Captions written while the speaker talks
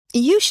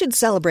You should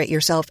celebrate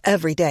yourself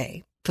every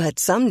day, but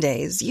some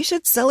days you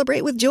should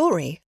celebrate with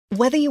jewelry.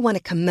 Whether you want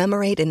to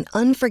commemorate an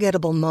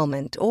unforgettable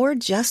moment or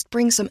just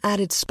bring some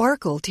added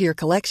sparkle to your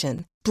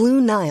collection,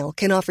 Blue Nile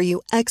can offer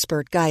you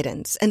expert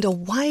guidance and a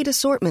wide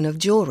assortment of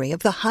jewelry of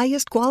the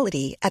highest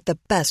quality at the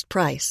best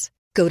price.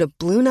 Go to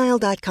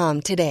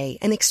BlueNile.com today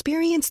and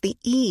experience the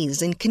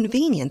ease and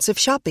convenience of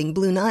shopping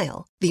Blue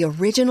Nile, the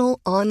original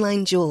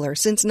online jeweler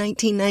since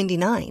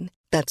 1999.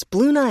 That's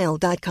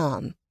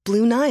BlueNile.com.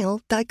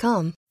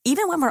 BlueNile.com.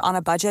 Even when we're on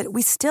a budget,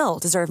 we still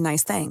deserve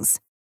nice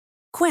things.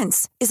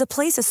 Quince is a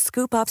place to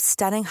scoop up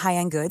stunning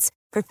high-end goods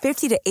for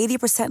 50 to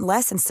 80%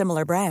 less than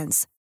similar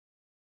brands.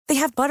 They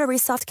have buttery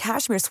soft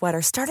cashmere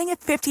sweaters starting at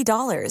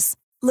 $50,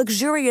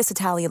 luxurious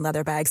Italian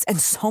leather bags,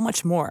 and so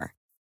much more.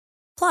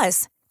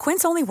 Plus,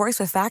 Quince only works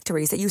with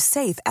factories that use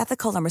safe,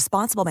 ethical, and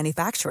responsible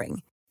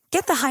manufacturing.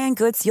 Get the high-end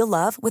goods you'll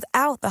love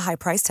without the high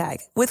price tag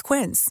with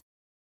Quince.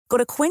 Go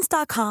to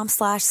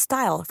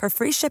quince.com/style for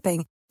free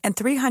shipping and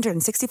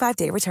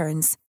 365-day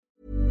returns.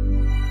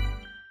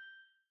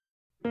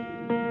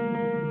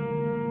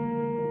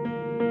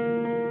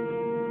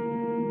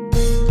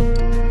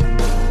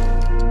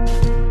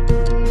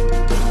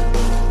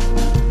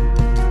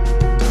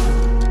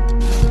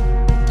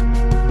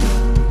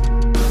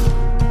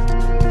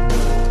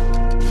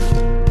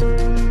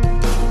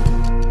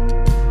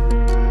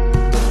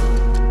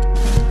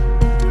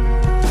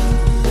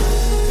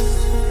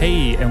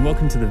 Hey, and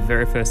welcome to the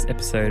very first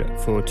episode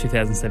for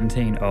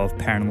 2017 of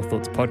Paranormal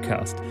Thoughts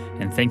Podcast.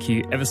 And thank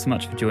you ever so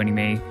much for joining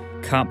me.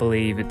 Can't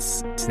believe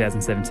it's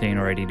 2017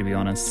 already, to be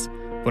honest.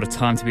 What a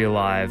time to be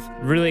alive.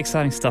 Really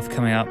exciting stuff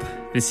coming up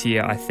this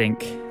year, I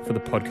think, for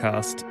the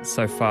podcast.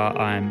 So far,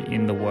 I'm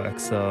in the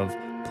works of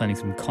planning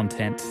some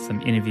content,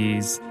 some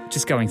interviews,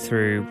 just going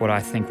through what I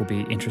think will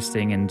be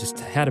interesting and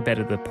just how to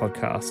better the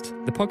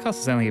podcast. The podcast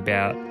is only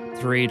about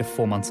 3 to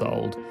 4 months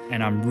old,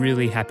 and I'm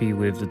really happy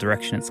with the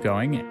direction it's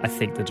going. I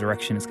think the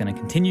direction it's going to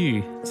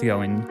continue to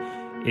go in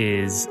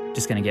is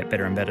just going to get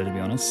better and better, to be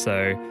honest.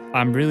 So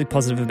I'm really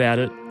positive about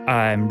it.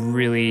 I'm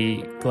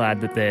really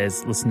glad that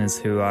there's listeners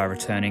who are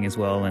returning as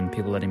well and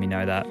people letting me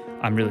know that.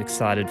 I'm really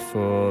excited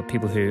for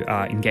people who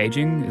are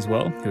engaging as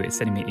well, who are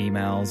sending me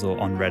emails or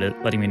on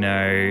Reddit, letting me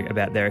know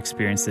about their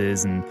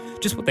experiences and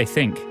just what they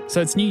think.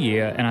 So it's New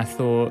Year, and I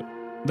thought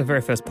the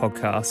very first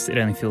podcast, it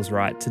only feels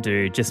right to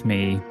do just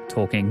me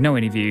talking, no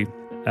interview,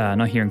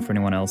 not hearing from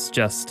anyone else,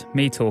 just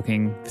me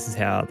talking. This is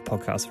how the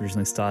podcast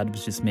originally started, it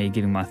was just me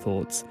giving my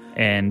thoughts.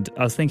 And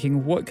I was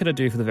thinking, what could I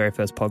do for the very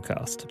first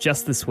podcast?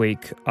 Just this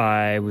week,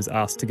 I was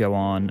asked to go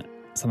on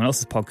someone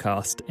else's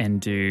podcast and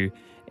do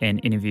an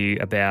interview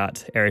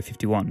about Area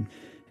 51.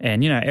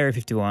 And, Area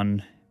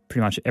 51,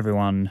 pretty much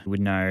everyone would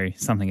know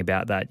something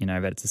about that,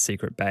 that it's a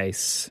secret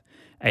base,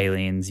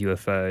 aliens,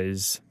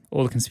 UFOs,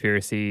 all the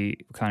conspiracy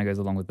kind of goes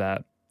along with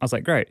that. I was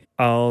like, great,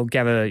 I'll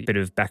gather a bit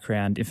of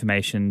background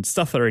information,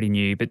 stuff I already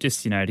knew, but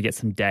just, to get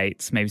some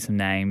dates, maybe some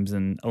names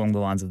and along the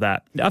lines of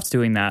that. After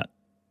doing that,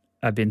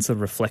 I've been sort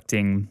of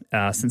reflecting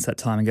since that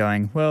time and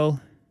going, well,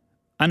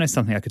 I know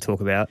something I could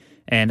talk about,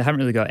 and I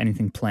haven't really got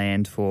anything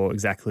planned for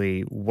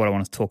exactly what I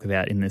want to talk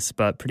about in this,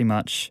 but pretty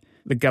much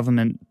the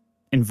government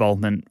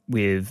involvement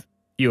with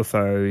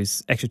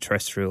UFOs,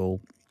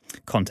 extraterrestrial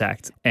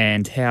contact,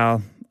 and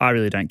how I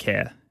really don't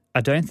care. I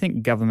don't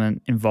think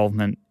government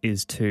involvement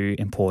is too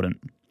important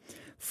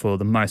for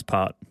the most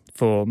part,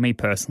 for me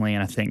personally,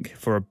 and I think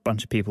for a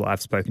bunch of people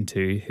I've spoken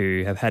to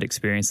who have had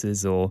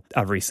experiences or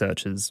are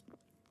researchers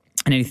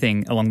and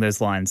anything along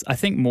those lines. I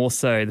think more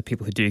so the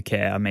people who do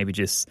care are maybe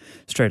just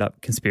straight up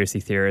conspiracy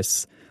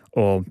theorists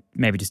or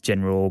maybe just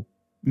general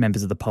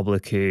members of the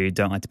public who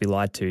don't like to be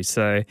lied to.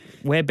 So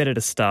where better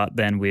to start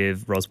than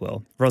with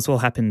Roswell? Roswell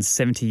happened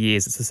 70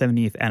 years. It's the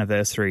 70th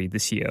anniversary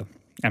this year.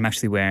 I'm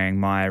actually wearing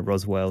my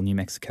Roswell, New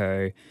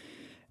Mexico,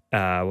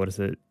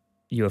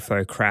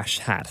 UFO crash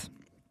hat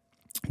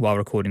while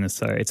recording this.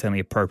 So it's only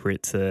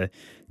appropriate to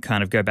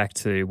kind of go back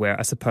to where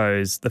I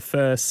suppose the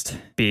first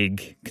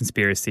big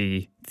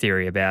conspiracy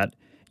theory about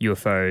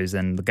UFOs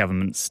and the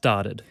government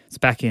started. It's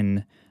back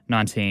in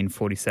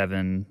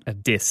 1947, a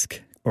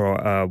disc or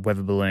a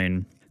weather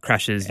balloon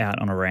crashes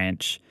out on a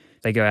ranch.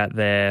 They go out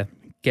there,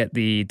 get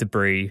the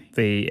debris.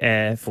 The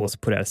Air Force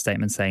put out a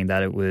statement saying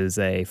that it was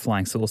a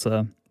flying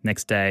saucer.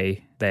 Next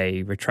day,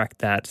 they retract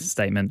that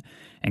statement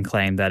and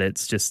claim that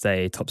it's just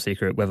a top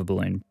secret weather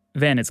balloon.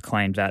 Then it's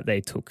claimed that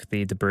they took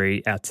the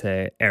debris out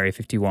to Area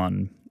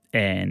 51,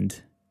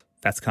 and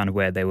that's kind of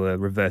where they were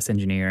reverse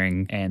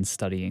engineering and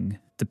studying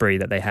debris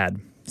that they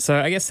had. So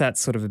I guess that's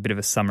sort of a bit of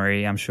a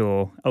summary. I'm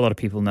sure a lot of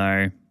people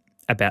know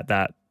about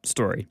that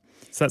story.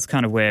 So that's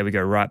kind of where we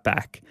go right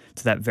back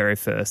to that very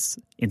first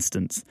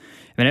instance.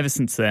 And ever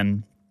since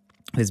then,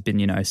 there's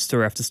been,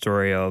 story after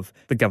story of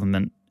the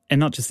government, and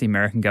not just the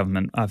American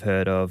government. I've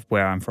heard of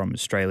where I'm from,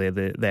 Australia,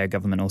 their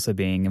government also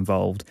being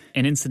involved.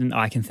 An incident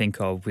I can think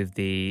of with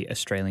the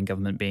Australian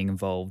government being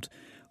involved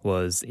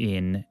was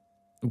in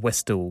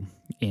Westall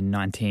in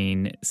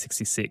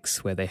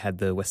 1966, where they had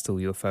the Westall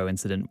UFO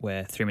incident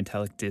where 3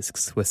 metallic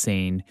discs were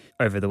seen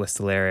over the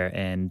Westall area,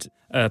 and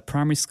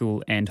primary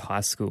school and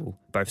high school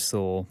both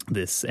saw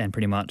this. And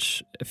pretty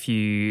much a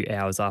few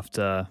hours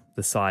after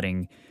the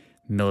sighting,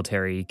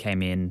 military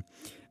came in.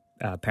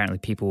 Apparently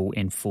people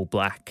in full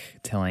black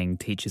telling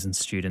teachers and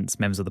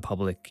students, members of the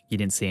public, you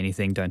didn't see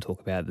anything, don't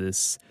talk about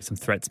this. Some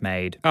threats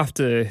made.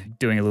 After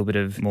doing a little bit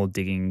of more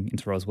digging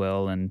into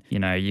Roswell and,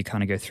 you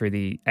kind of go through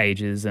the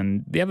ages.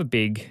 And the other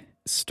big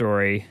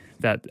story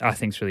that I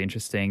think is really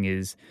interesting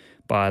is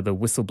by the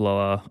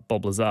whistleblower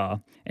Bob Lazar.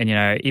 And,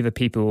 either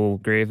people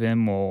agree with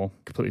him or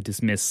completely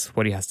dismiss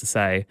what he has to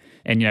say.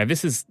 And,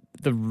 this is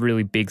the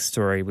really big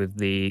story with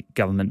the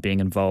government being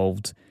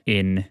involved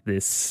in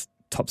this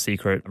top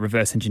secret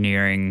reverse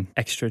engineering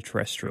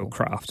extraterrestrial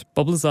craft.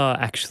 Bob Lazar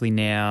actually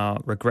now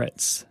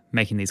regrets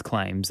making these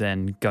claims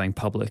and going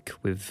public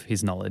with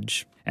his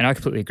knowledge. And I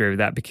completely agree with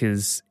that,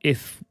 because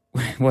if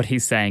what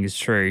he's saying is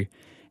true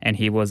and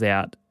he was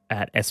out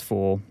at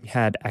S4,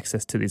 had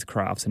access to these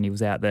crafts and he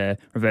was out there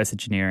reverse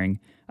engineering,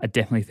 I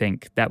definitely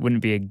think that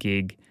wouldn't be a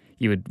gig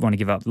you would want to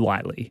give up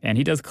lightly. And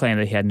he does claim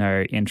that he had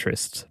no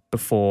interest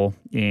before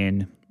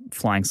in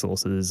flying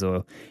saucers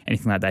or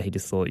anything like that. He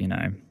just thought,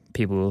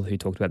 people who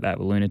talked about that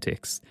were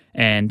lunatics.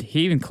 And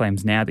he even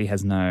claims now that he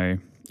has no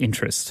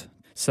interest.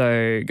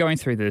 So going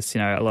through this,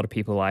 a lot of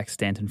people like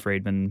Stanton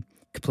Friedman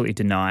completely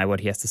deny what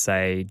he has to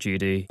say due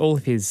to all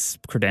of his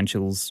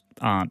credentials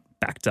aren't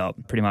backed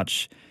up. Pretty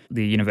much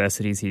the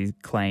universities he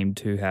claimed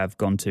to have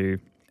gone to,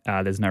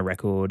 there's no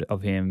record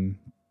of him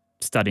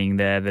studying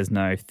there. There's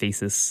no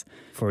thesis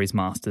for his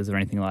master's or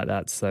anything like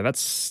that. So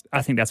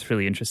I think that's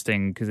really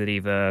interesting, because it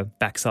either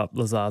backs up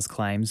Lazar's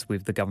claims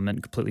with the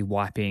government completely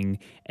wiping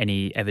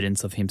any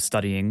evidence of him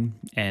studying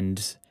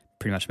and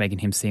pretty much making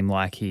him seem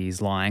like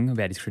he's lying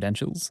about his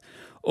credentials,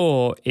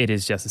 or it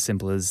is just as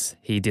simple as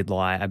he did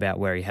lie about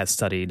where he has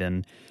studied,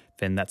 and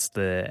then that's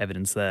the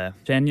evidence there.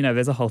 And,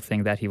 there's a whole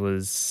thing that he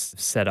was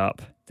set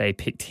up. They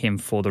picked him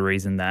for the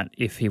reason that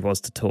if he was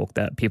to talk,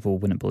 that people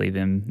wouldn't believe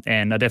him.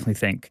 And I definitely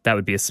think that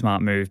would be a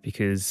smart move,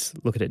 because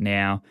look at it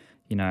now.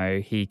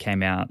 He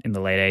came out in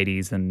the late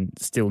 80s and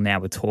still now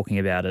we're talking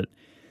about it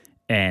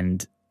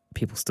and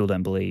people still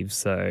don't believe.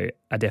 So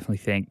I definitely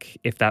think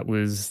if that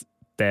was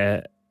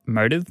their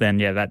motive, then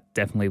that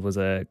definitely was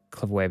a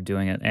clever way of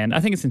doing it. And I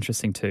think it's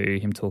interesting too,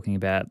 him talking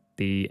about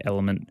the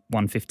element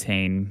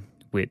 115,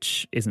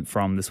 which isn't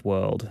from this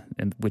world,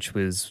 and which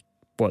was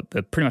what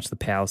pretty much the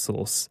power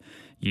source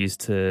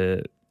used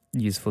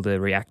for the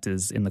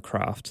reactors in the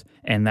craft,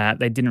 and that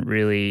they didn't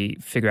really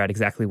figure out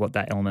exactly what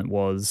that element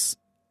was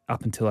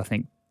up until I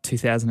think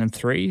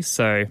 2003.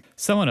 So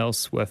someone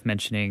else worth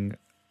mentioning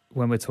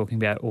when we're talking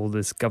about all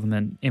this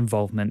government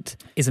involvement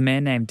is a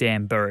man named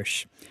Dan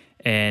Burish.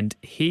 And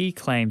he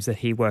claims that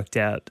he worked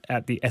out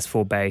at the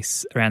S4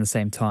 base around the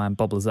same time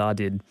Bob Lazar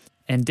did.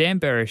 And Dan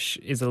Burish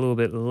is a little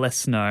bit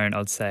less known,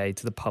 I'd say,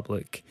 to the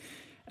public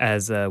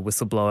as a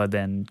whistleblower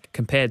than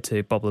compared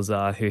to Bob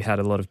Lazar, who had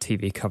a lot of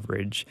TV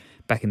coverage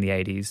back in the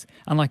 80s.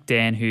 Unlike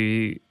Dan,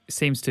 who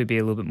seems to be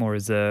a little bit more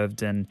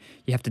reserved, and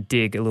you have to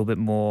dig a little bit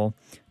more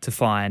to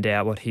find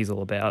out what he's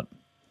all about.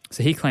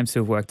 So he claims to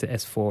have worked at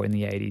S4 in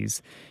the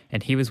 80s,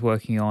 and he was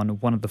working on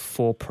one of the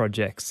 4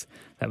 projects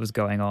that was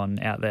going on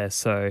out there.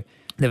 So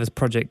there was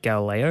Project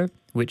Galileo,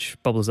 which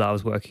Bob Lazar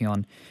was working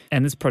on.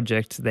 And this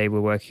project, they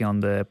were working on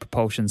the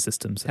propulsion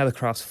systems, how the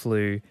crafts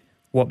flew,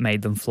 what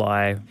made them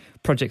fly.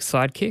 Project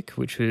Sidekick,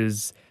 which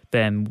was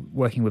them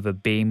working with a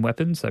beam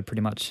weapon, so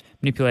pretty much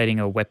manipulating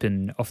a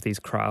weapon off these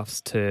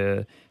crafts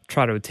to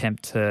try to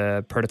attempt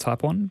to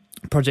prototype one.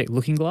 Project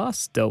Looking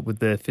Glass dealt with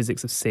the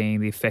physics of seeing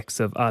the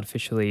effects of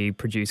artificially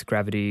produced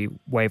gravity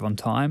wave on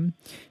time.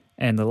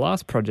 And the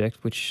last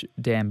project, which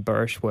Dan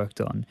Burish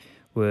worked on,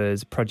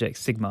 was Project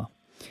Sigma,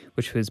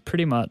 which was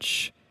pretty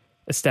much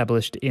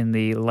established in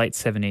the late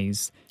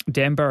 70s.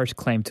 Dan Burish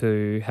claimed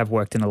to have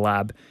worked in a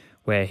lab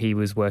where he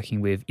was working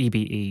with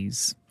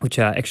EBEs, which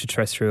are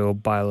extraterrestrial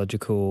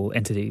biological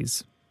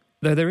entities.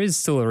 Though there is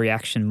still a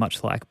reaction,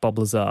 much like Bob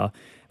Lazar,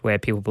 where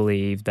people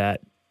believe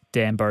that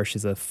Dan Burish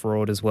is a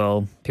fraud as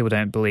well. People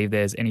don't believe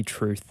there's any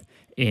truth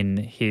in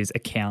his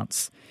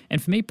accounts.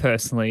 And for me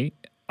personally,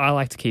 I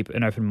like to keep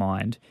an open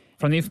mind.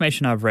 From the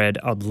information I've read,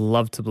 I'd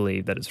love to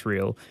believe that it's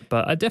real,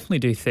 but I definitely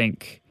do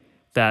think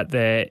that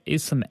there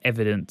is some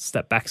evidence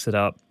that backs it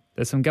up.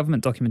 There's some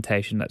government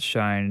documentation that's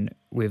shown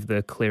with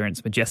the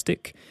clearance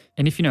Majestic.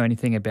 And if you know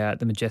anything about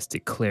the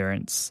Majestic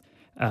clearance,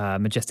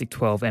 Majestic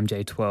 12,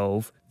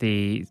 MJ12,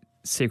 the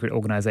secret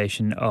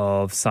organization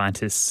of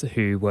scientists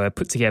who were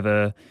put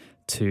together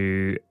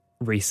to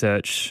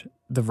research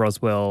the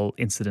Roswell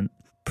incident.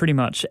 Pretty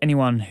much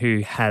anyone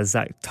who has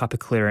that type of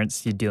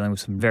clearance, you're dealing with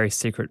some very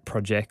secret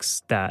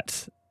projects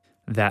that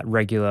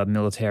regular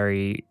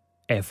military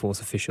Air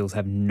Force officials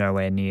have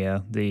nowhere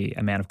near the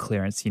amount of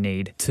clearance you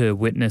need to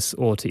witness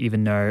or to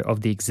even know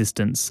of the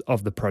existence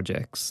of the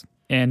projects.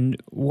 And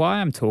why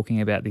I'm talking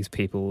about these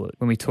people,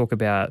 when we talk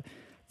about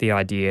the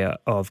idea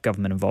of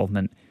government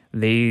involvement,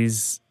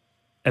 these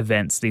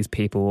events, these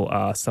people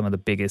are some of the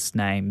biggest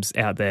names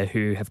out there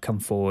who have come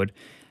forward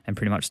and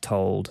pretty much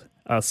told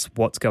us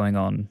what's going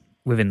on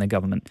within the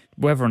government.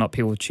 Whether or not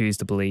people choose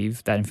to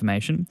believe that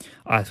information,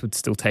 I would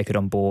still take it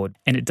on board.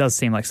 And it does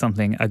seem like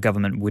something a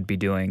government would be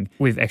doing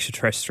with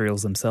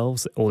extraterrestrials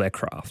themselves or their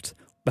craft.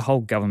 The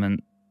whole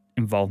government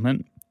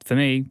involvement, for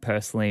me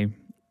personally,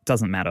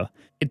 doesn't matter.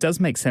 It does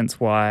make sense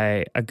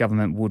why a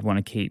government would want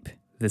to keep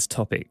this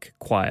topic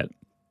quiet.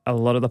 A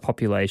lot of the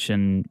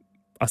population,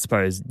 I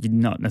suppose, you're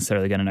not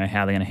necessarily going to know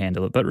how they're going to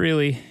handle it. But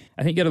really,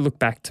 I think you got to look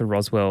back to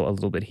Roswell a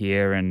little bit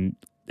here and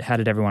how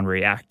did everyone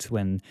react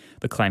when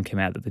the claim came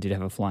out that they did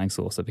have a flying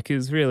saucer?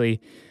 Because really,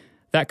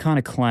 that kind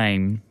of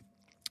claim,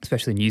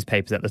 especially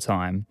newspapers at the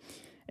time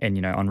and,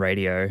 you know, on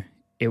radio,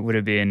 it would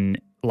have been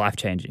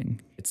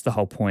life-changing. It's the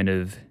whole point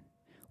of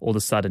all of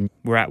a sudden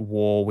we're at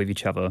war with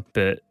each other,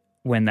 but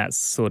when that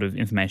sort of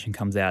information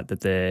comes out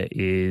that there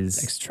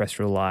is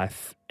extraterrestrial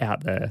life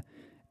out there,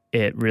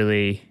 it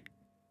really,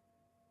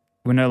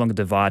 we're no longer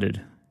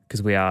divided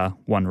because we are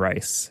one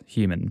race,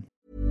 human.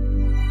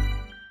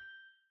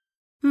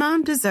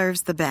 Mom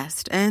deserves the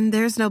best, and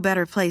there's no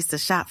better place to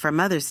shop for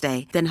Mother's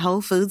Day than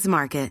Whole Foods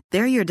Market.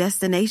 They're your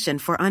destination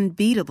for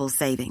unbeatable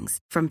savings,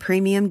 from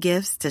premium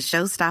gifts to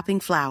show-stopping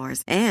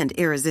flowers and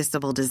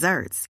irresistible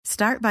desserts.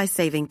 Start by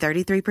saving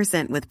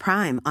 33% with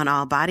Prime on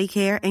all body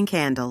care and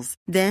candles.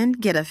 Then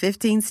get a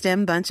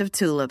 15-stem bunch of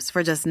tulips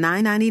for just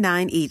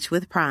 $9.99 each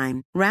with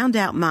Prime. Round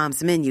out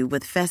Mom's menu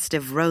with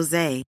festive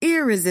rosé,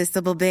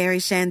 irresistible berry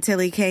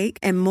chantilly cake,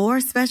 and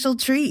more special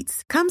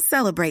treats. Come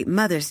celebrate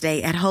Mother's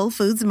Day at Whole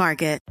Foods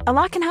Market. A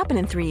lot can happen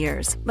in 3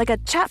 years, like a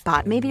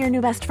chatbot may be your new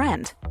best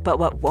friend. But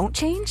what won't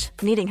change?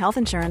 Needing health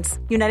insurance.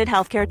 United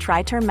Healthcare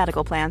Tri-Term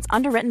Medical Plans,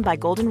 underwritten by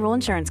Golden Rule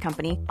Insurance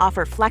Company,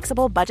 offer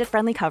flexible,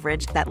 budget-friendly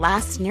coverage that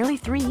lasts nearly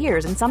 3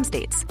 years in some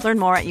states. Learn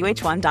more at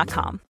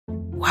uh1.com.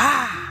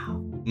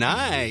 Wow.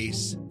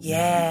 Nice.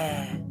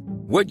 Yeah.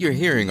 What you're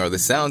hearing are the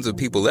sounds of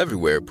people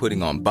everywhere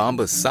putting on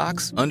Bombas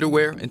socks,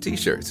 underwear, and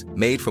T-shirts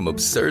made from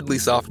absurdly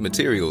soft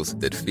materials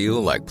that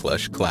feel like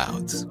plush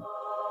clouds.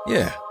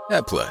 Yeah,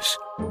 that plush.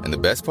 And the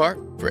best part?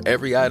 For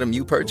every item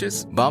you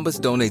purchase, Bombas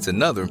donates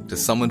another to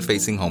someone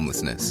facing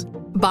homelessness.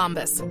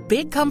 Bombas.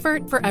 Big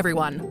comfort for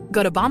everyone.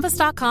 Go to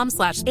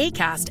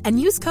bombas.com/ACAST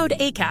and use code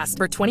ACAST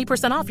for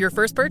 20% off your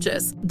first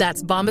purchase.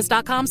 That's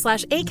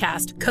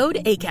bombas.com/ACAST. Code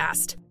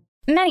ACAST.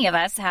 Many of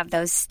us have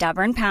those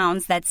stubborn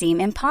pounds that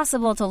seem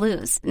impossible to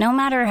lose, no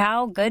matter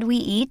how good we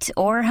eat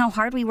or how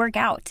hard we work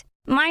out.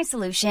 My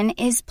solution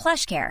is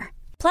PlushCare.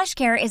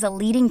 PlushCare is a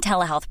leading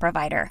telehealth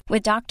provider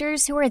with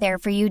doctors who are there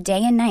for you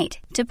day and night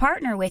to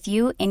partner with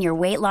you in your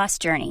weight loss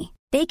journey.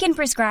 They can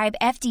prescribe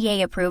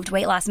FDA-approved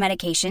weight loss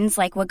medications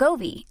like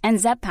Wegovy and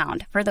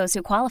Zepbound for those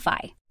who qualify.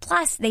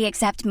 Plus, they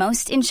accept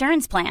most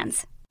insurance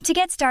plans. To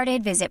get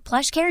started, visit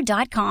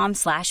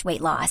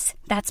plushcare.com/weightloss.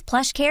 That's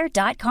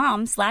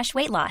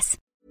plushcare.com/weightloss.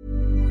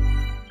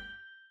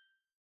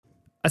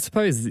 I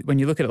suppose when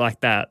you look at it like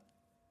that,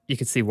 you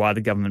could see why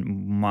the government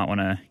might want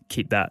to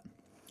keep that,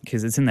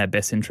 because it's in their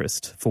best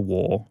interest for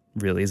war,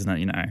 really, isn't it?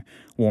 You know,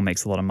 war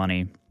makes a lot of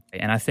money.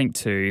 And I think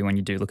too, when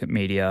you do look at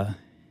media,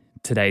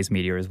 today's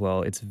media as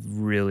well, it's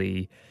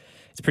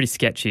pretty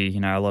sketchy. You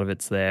know, a lot of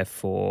it's there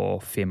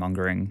for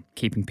fear-mongering,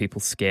 keeping people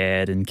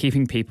scared and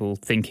keeping people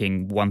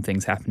thinking one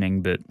thing's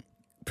happening, but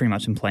pretty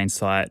much in plain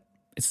sight,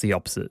 it's the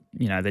opposite.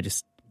 You know,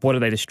 what are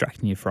they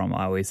distracting you from?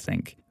 I always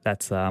think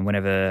that's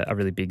whenever a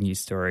really big news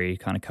story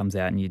kind of comes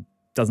out and you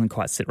doesn't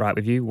quite sit right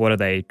with you, what are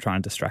they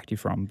trying to distract you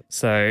from?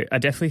 So I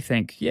definitely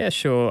think, yeah,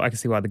 sure, I can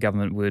see why the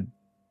government would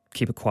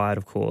keep it quiet,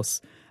 of course.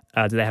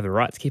 Do they have a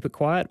right to keep it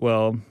quiet?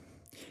 Well,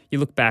 you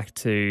look back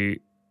to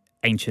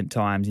ancient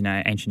times, you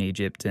know, ancient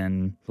Egypt,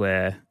 and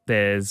where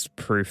there's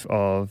proof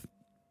of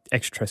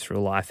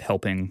extraterrestrial life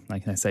helping,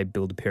 like I say,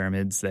 build the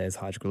pyramids. There's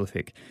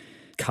hieroglyphic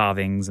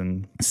carvings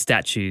and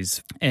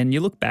statues. And you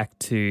look back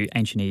to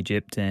ancient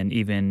Egypt and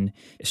even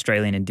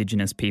Australian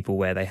Indigenous people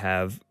where they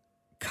have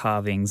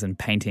carvings and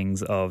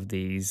paintings of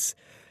these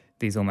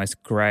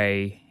almost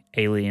grey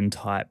alien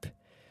type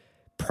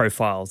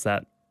profiles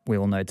that we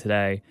all know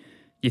today.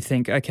 You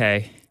think,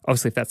 okay,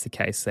 obviously if that's the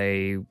case,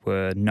 they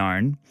were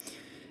known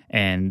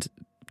and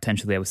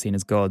potentially they were seen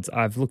as gods.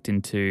 I've looked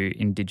into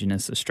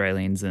Indigenous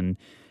Australians and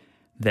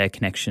their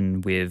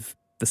connection with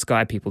the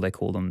sky people, they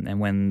call them. And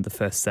when the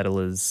first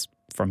settlers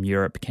from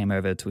Europe came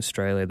over to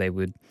Australia, they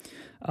would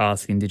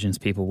ask Indigenous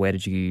people, where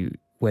do you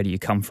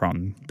come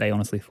from? They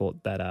honestly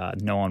thought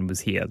that no one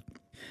was here,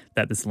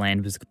 that this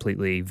land was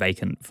completely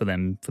vacant for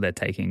them, for their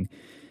taking.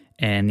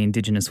 And the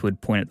Indigenous would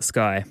point at the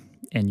sky.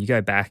 And you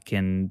go back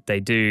and they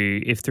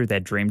do, if through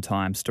their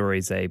Dreamtime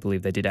stories, they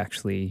believe they did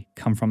actually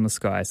come from the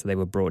sky, so they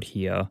were brought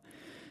here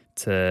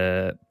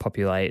to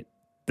populate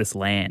this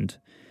land.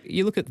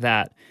 You look at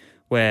that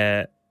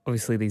where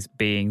obviously these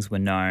beings were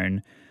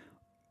known,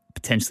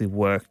 potentially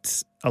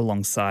worked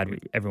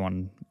alongside,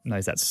 everyone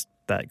knows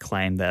that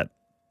claim that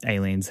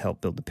aliens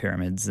helped build the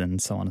pyramids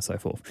and so on and so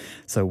forth.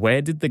 So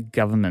where did the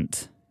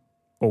government,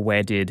 or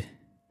where did,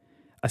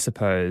 I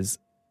suppose,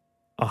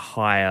 a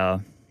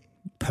higher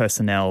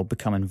personnel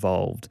become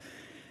involved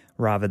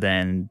rather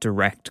than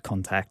direct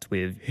contact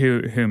with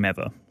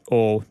whomever.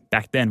 Or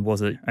back then,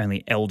 was it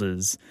only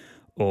elders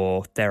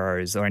or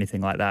theros or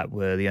anything like that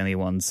were the only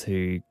ones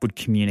who would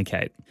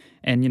communicate?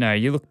 And,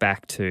 you look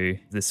back to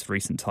this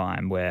recent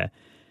time where,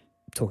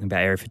 talking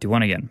about Area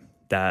 51 again,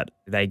 that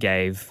they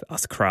gave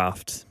us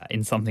craft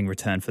in something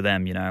return for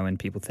them, and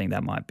people think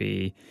that might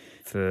be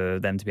for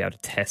them to be able to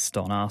test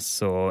on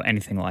us or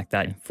anything like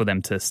that, for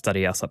them to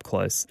study us up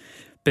close.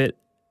 But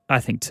I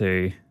think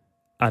too,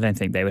 I don't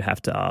think they would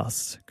have to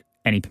ask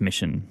any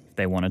permission if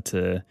they wanted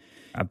to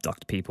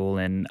abduct people.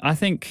 And I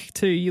think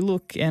too, you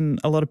look, and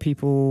a lot of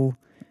people,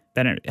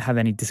 they don't have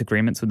any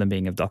disagreements with them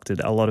being abducted.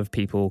 A lot of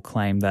people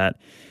claim that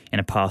in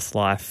a past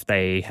life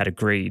they had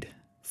agreed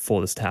for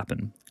this to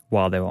happen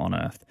while they were on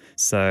Earth.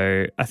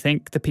 So I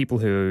think the people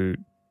who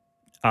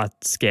are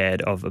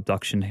scared of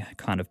abduction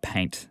kind of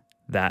paint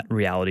that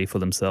reality for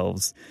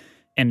themselves.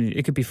 And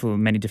it could be for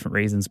many different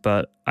reasons,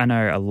 but I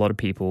know a lot of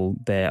people,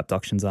 their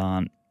abductions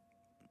aren't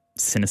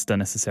sinister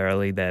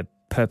necessarily. They're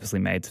purposely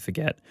made to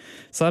forget.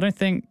 So I don't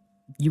think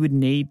you would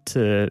need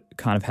to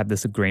kind of have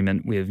this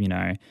agreement with,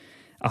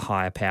 a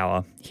higher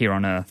power here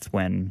on Earth,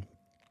 when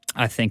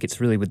I think it's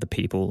really with the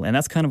people. And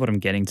that's kind of what I'm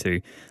getting to.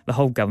 The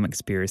whole government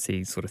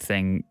conspiracy sort of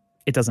thing,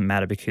 it doesn't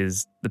matter,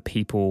 because the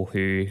people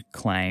who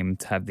claim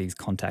to have these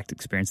contact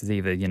experiences,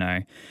 either,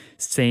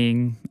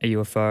 seeing a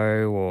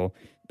UFO or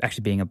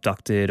actually being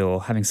abducted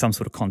or having some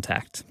sort of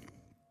contact,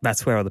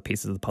 that's where all the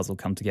pieces of the puzzle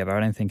come together.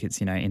 I don't think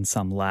it's, in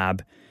some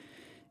lab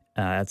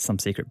at some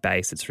secret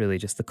base. It's really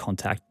just the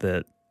contact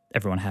that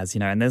everyone has,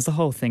 and there's the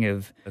whole thing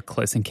of a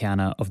close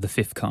encounter of the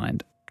fifth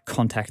kind,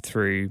 contact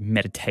through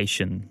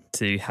meditation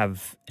to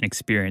have an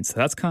experience. So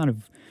that's kind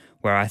of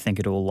where I think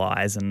it all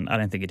lies, and I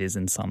don't think it is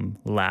in some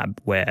lab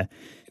where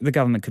the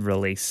government could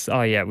release,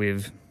 oh yeah,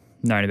 we've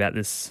known about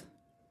this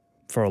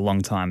for a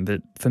long time.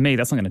 But for me,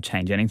 that's not going to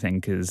change anything,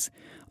 because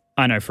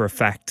I know for a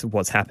fact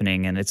what's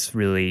happening, and it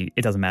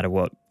doesn't matter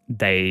what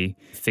they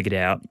figured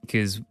out,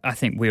 because I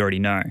think we already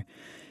know.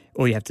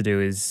 All you have to do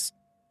is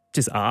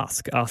just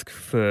ask. You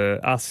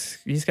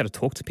just got to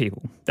talk to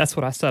people. That's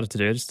what I started to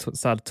do. I just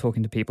started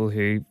talking to people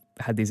who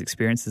had these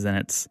experiences, and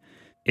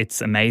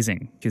it's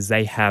amazing, because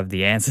they have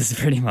the answers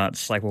pretty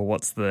much. Like, well,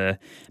 what's the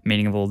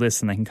meaning of all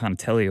this? And they can kind of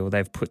tell you, or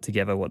they've put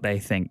together what they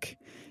think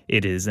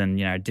it is.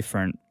 And,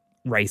 different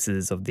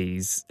races of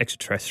these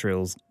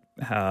extraterrestrials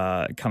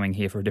coming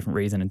here for a different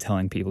reason and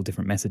telling people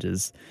different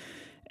messages.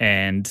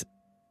 And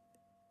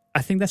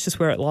I think that's just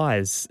where it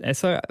lies. And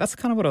so that's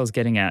kind of what I was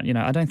getting at.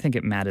 I don't think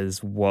it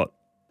matters what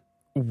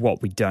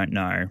we don't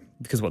know,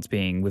 because what's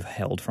being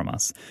withheld from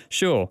us.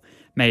 Sure,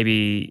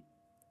 maybe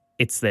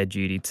it's their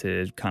duty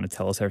to kind of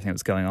tell us everything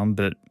that's going on,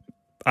 but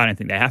I don't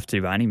think they have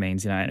to by any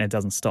means, and it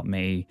doesn't stop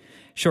me.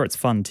 Sure, it's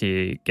fun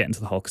to get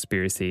into the whole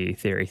conspiracy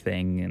theory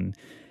thing, and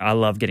I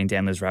love getting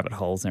down those rabbit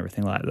holes and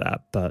everything like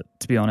that. But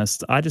to be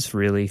honest, I just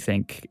really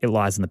think it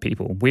lies in the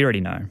people. We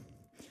already know.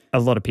 A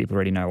lot of people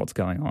already know what's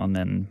going on,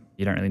 and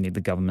you don't really need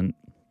the government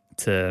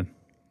to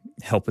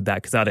help with that,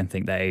 because I don't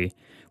think they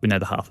would know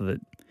the half of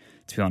it,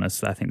 to be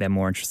honest. I think they're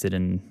more interested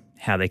in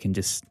how they can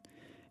just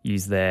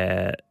use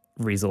their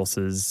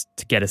resources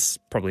to get us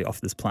probably off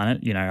this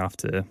planet,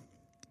 after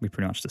we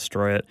pretty much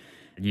destroy it,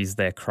 use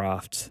their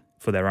craft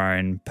for their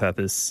own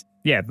purpose.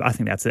 Yeah, I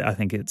think that's it. I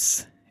think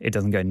it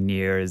doesn't go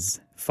near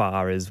as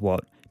far as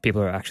what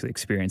people are actually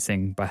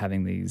experiencing by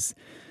having these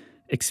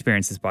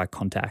experiences by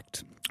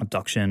contact,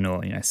 abduction,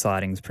 or,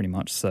 sightings pretty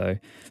much. So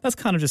that's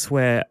kind of just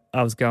where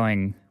I was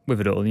going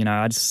with it all.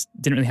 I just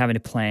didn't really have any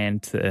plan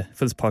for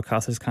this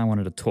podcast. I just kind of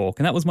wanted to talk.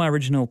 And that was my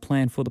original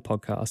plan for the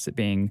podcast, it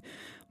being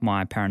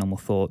my paranormal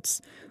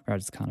thoughts, where I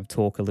just kind of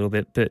talk a little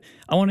bit. But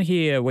I want to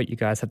hear what you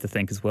guys have to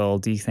think as well.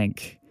 Do you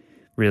think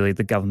really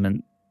the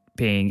government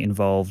being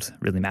involved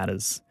really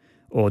matters?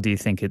 Or do you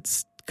think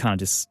it's kind of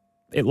just,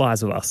 it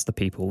lies with us, the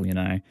people,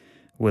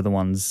 we're the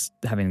ones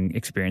having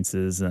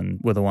experiences, and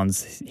we're the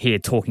ones here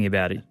talking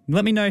about it.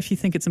 Let me know if you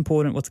think it's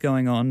important, what's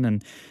going on,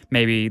 and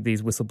maybe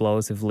these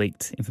whistleblowers have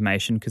leaked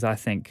information, because I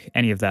think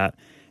any of that,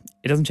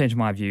 it doesn't change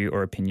my view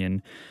or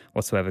opinion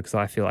whatsoever, because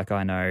I feel like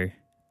I know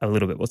a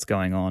little bit what's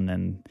going on,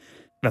 and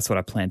that's what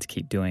I plan to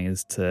keep doing,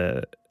 is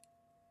to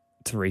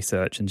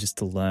research and just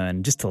to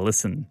learn, just to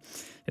listen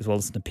as well,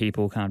 listen to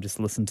people, kind of just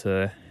listen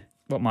to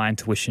what my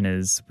intuition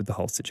is with the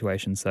whole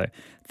situation. So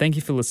thank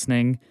you for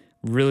listening.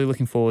 Really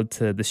looking forward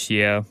to this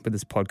year with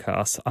this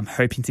podcast. I'm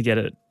hoping to get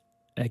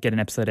an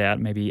episode out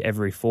maybe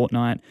every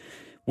fortnight.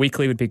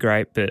 Weekly would be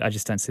great, but I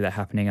just don't see that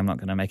happening. I'm not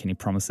going to make any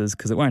promises,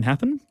 because it won't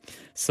happen.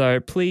 So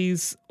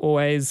please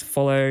always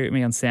follow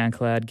me on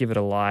SoundCloud, give it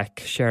a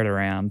like, share it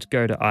around,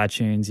 go to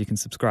iTunes. You can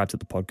subscribe to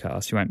the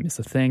podcast. You won't miss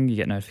a thing. You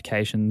get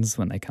notifications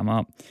when they come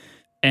up.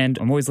 And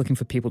I'm always looking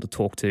for people to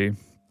talk to.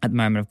 At the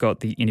moment, I've got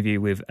the interview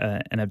with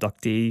an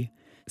abductee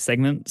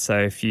segment.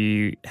 So if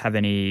you have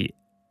any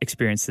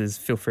experiences,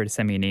 feel free to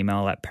send me an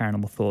email at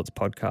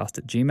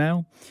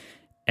paranormalthoughtspodcast@gmail.com,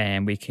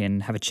 and we can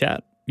have a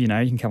chat. You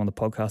can come on the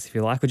podcast if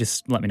you like, or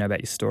just let me know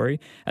about your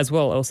story. As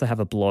well, I also have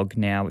a blog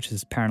now, which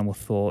is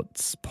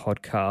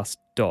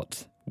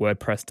paranormalthoughtspodcast.wordpress.com.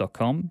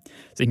 wordpress.com. So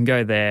you can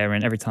go there,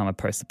 and every time I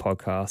post a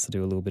podcast, I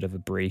do a little bit of a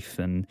brief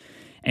and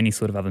any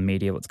sort of other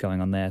media, what's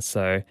going on there.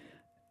 So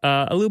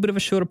a little bit of a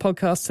shorter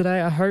podcast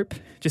today, I hope,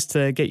 just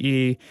to get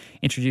you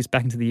introduced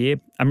back into the year.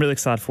 I'm really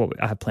excited for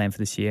what I have planned for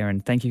this year,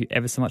 and thank you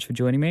ever so much for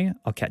joining me.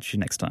 I'll catch you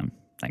next time.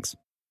 Thanks.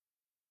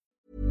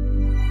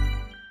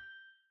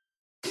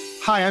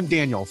 Hi, I'm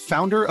Daniel,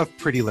 founder of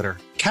Pretty Litter.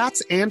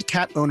 Cats and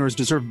cat owners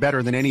deserve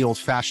better than any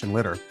old-fashioned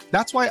litter.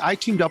 That's why I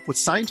teamed up with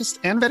scientists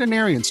and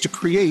veterinarians to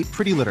create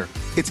Pretty Litter.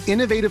 Its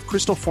innovative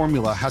crystal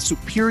formula has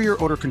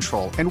superior odor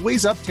control and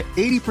weighs up to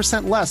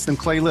 80% less than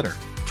clay litter.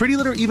 Pretty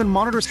Litter even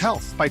monitors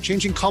health by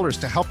changing colors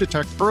to help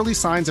detect early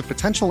signs of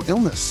potential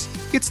illness.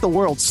 It's the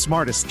world's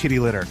smartest kitty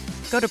litter.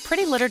 Go to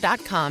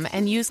prettylitter.com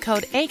and use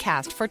code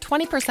ACAST for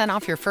 20%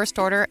 off your first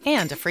order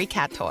and a free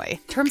cat toy.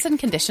 Terms and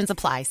conditions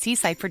apply. See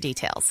site for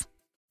details.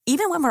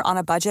 Even when we're on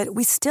a budget,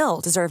 we still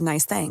deserve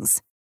nice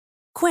things.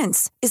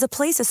 Quince is a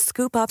place to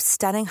scoop up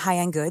stunning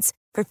high-end goods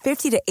for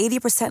 50 to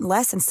 80%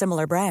 less than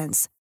similar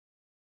brands.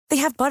 They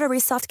have buttery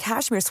soft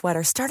cashmere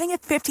sweaters starting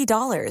at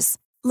 $50,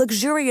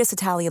 luxurious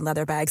Italian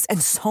leather bags,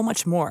 and so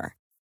much more.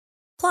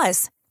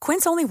 Plus,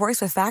 Quince only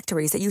works with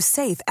factories that use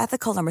safe,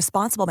 ethical, and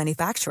responsible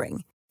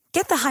manufacturing.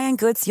 Get the high-end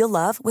goods you'll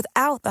love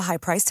without the high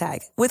price tag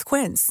with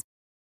Quince.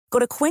 Go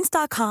to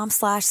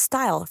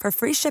quince.com/style for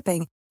free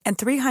shipping and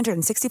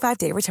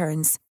 365-day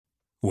returns.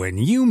 When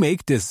you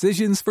make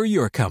decisions for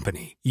your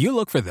company, you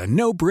look for the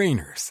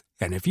no-brainers.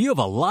 And if you have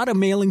a lot of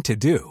mailing to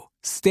do,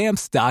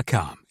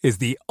 Stamps.com is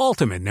the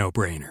ultimate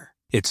no-brainer.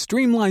 It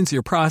streamlines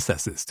your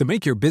processes to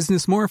make your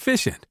business more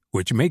efficient,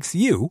 which makes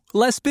you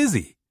less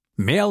busy.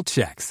 Mail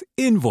checks,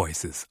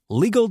 invoices,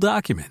 legal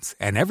documents,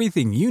 and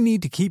everything you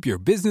need to keep your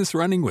business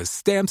running with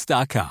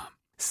Stamps.com.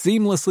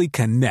 Seamlessly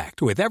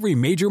connect with every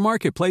major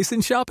marketplace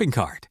and shopping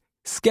cart.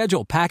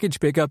 Schedule package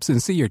pickups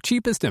and see your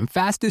cheapest and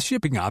fastest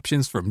shipping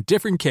options from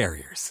different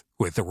carriers,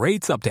 with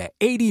rates up to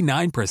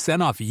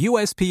 89% off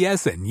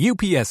USPS and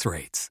UPS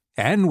rates.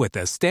 And with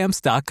the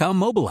Stamps.com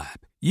mobile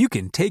app, you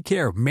can take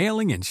care of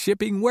mailing and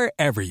shipping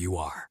wherever you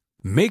are.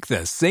 Make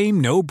the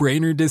same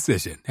no-brainer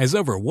decision as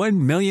over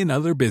 1 million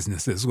other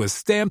businesses with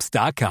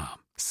Stamps.com.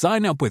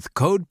 Sign up with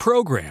code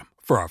PROGRAM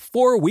for a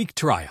 4-week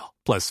trial,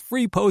 plus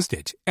free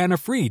postage and a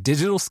free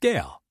digital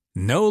scale.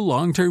 No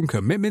long-term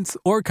commitments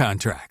or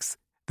contracts.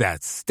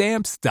 That's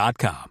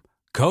Stamps.com.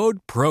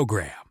 Code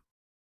PROGRAM.